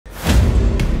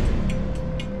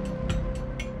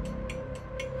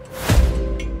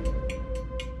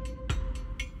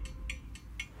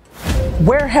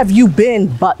Where have you been,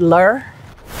 butler?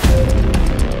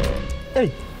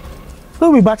 Hey,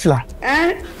 who be bachelor?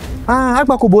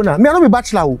 Agbakobona. Me, I don't be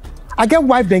bachelor. I get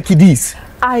wife than kiddies.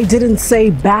 I didn't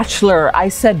say bachelor. I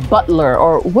said butler,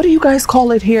 or what do you guys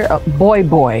call it here? Boy.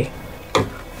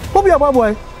 Who be a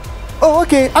boy? Oh,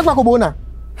 okay. Agbakobona.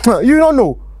 You don't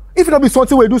know. If you don't be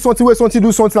something, we do something,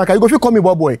 do something like that, you go feel call me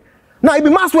boy. Now it be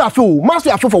mass way I feel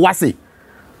for what say.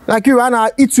 Like you and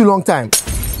I eat too long time.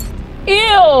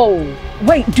 Ew!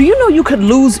 Wait, do you know you could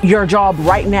lose your job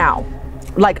right now?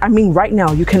 Like, I mean, right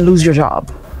now you can lose your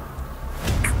job.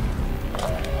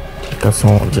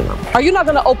 Are you not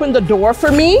gonna open the door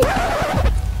for me?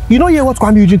 You know hear what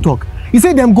Kwame Eugene talk? He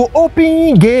said them go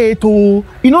open gate to,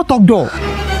 you know, talk door.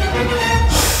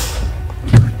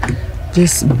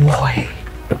 This boy.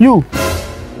 You.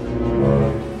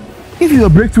 If you a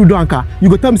breakthrough donker, you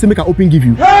go tell me to make an open give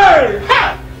you. Hey!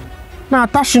 Now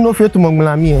attach no fear to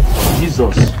Mangulami.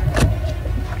 Jesus.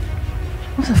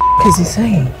 What the f is he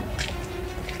saying?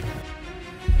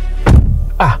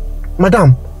 Ah,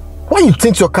 madam, why you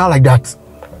tint your car like that?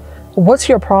 What's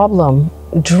your problem?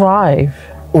 Drive.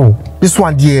 Oh, this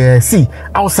one there, see,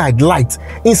 outside light,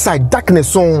 inside darkness,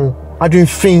 so I doing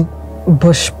thing.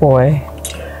 Bush boy.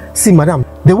 See, madam,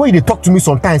 the way they talk to me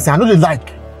sometimes, I know they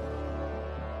like.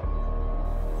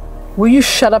 Will you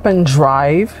shut up and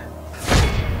drive?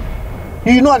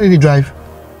 You know how they drive?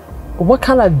 What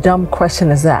kind of dumb question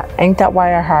is that? Ain't that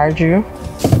why I hired you?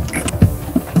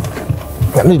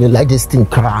 I know they like this thing,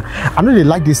 car. I know they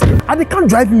like this thing. And they can't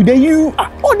drive you. Then you,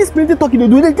 all this plenty talking they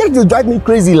do, they just drive me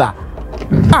crazy, la.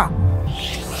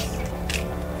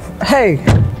 Hey,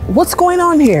 what's going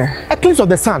on here? Eclipse of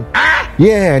the sun.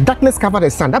 Yeah, darkness cover the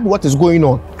sun. That's what is going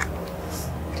on.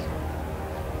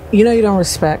 You know you don't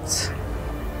respect.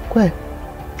 Where?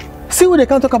 See where they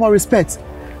can't talk about respect.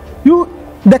 You,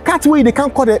 the cat way they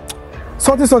can't call it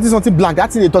something black.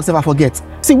 That's thing they talk I forget.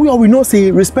 See, we all we know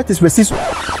say respect is resist.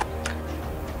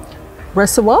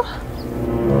 What?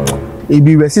 It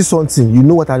be resist something. You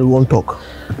know what I want talk.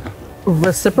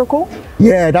 Reciprocal?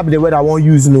 Yeah, that be the word I want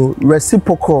use. No,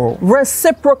 reciprocal.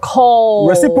 Reciprocal.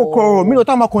 Reciprocal. Me no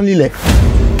time only le.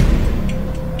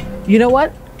 You know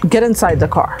what? Get inside the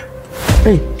car.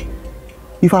 Hey,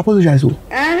 if I apologize,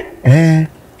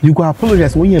 you go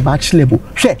apologize when you're bachelor.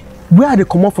 Share. Where are they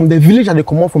come out from? The village are they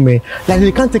come out from? Like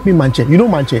they can't take me Manche. You know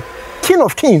Manche? King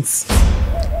of kings.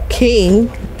 King?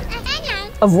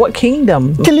 Of what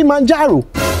kingdom? Kilimanjaro.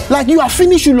 Like you have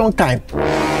finished you long time.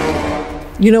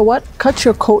 You know what? Cut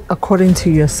your coat according to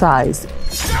your size.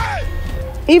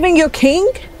 Even your king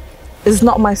is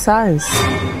not my size.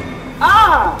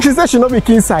 She said she not be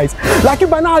king size. Like you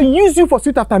by now I use you for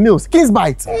sweet after meals. King's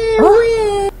bite.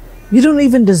 Huh? You don't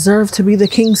even deserve to be the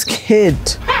king's kid.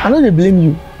 I know they blame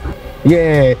you.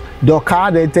 Yeah, the car,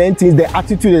 the 10 things, the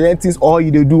attitude, the 10 things, all you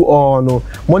they do, or no.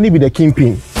 Money be the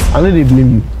kingpin. I know they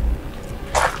blame you.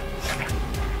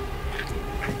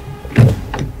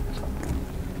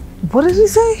 What did he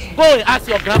say? Go and ask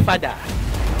your grandfather.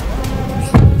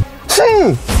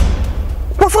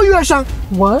 What for you, Ashan?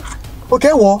 What?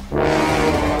 Okay, what?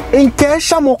 In case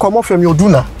Shamo come off from your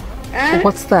duna.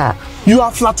 What's that? You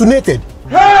are flatulated.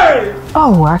 Hey!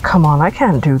 Oh, come on, I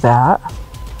can't do that.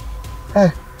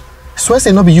 Hey, so I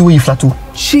say not be you flatu.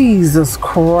 Jesus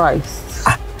Christ.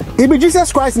 It be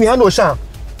Jesus Christ me and Oshan.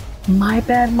 My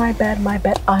bad.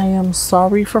 I am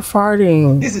sorry for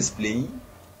farting. This is playing.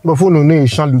 But for no name,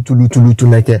 Shan lutu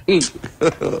like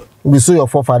we saw your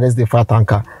forefathers the fat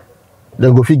anchor.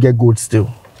 Then go fit get gold still.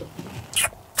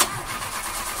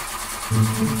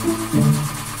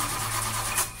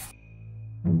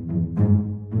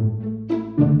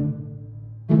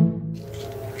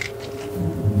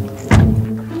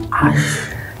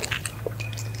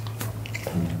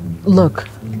 Look,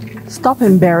 stop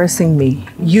embarrassing me.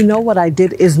 You know what I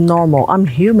did is normal. I'm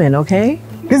human, okay?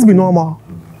 This be normal.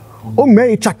 Oh,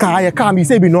 me chaka, you can't be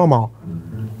say be normal.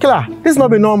 Killer, this not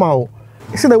be normal.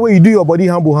 You see the way you do your body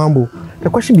humble. The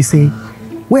question be say,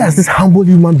 where has this humble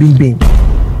human being been?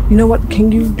 You know what?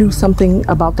 Can you do something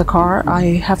about the car?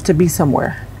 I have to be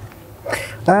somewhere.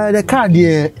 The car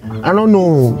there, I don't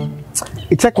know.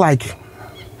 It check like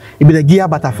it be the gear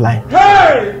butterfly.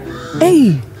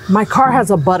 Hey, my car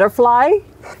has a butterfly?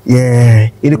 Yeah,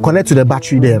 it connect to the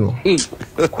battery there. No?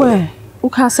 Where? Who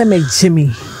can say me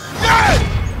Jimmy?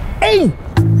 Hey,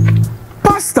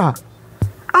 Pastor,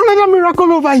 another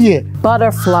miracle over here.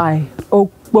 Butterfly. Oh,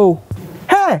 whoa.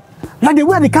 Hey, like the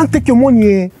way they can't take your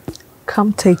money.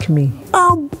 Come take me.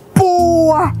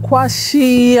 Boy.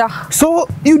 Kwashia. So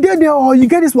you did there or you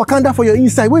get this Wakanda for your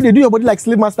inside where they do your body like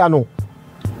slave master no?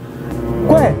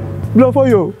 Where? Blow for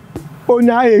you. Oh,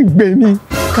 now baby.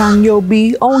 Can you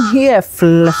be on here,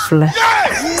 fle?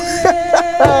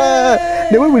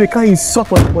 The way we the car insult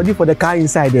for the body for the car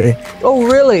inside there. Oh,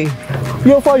 really?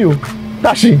 You for you.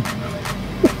 Dashi.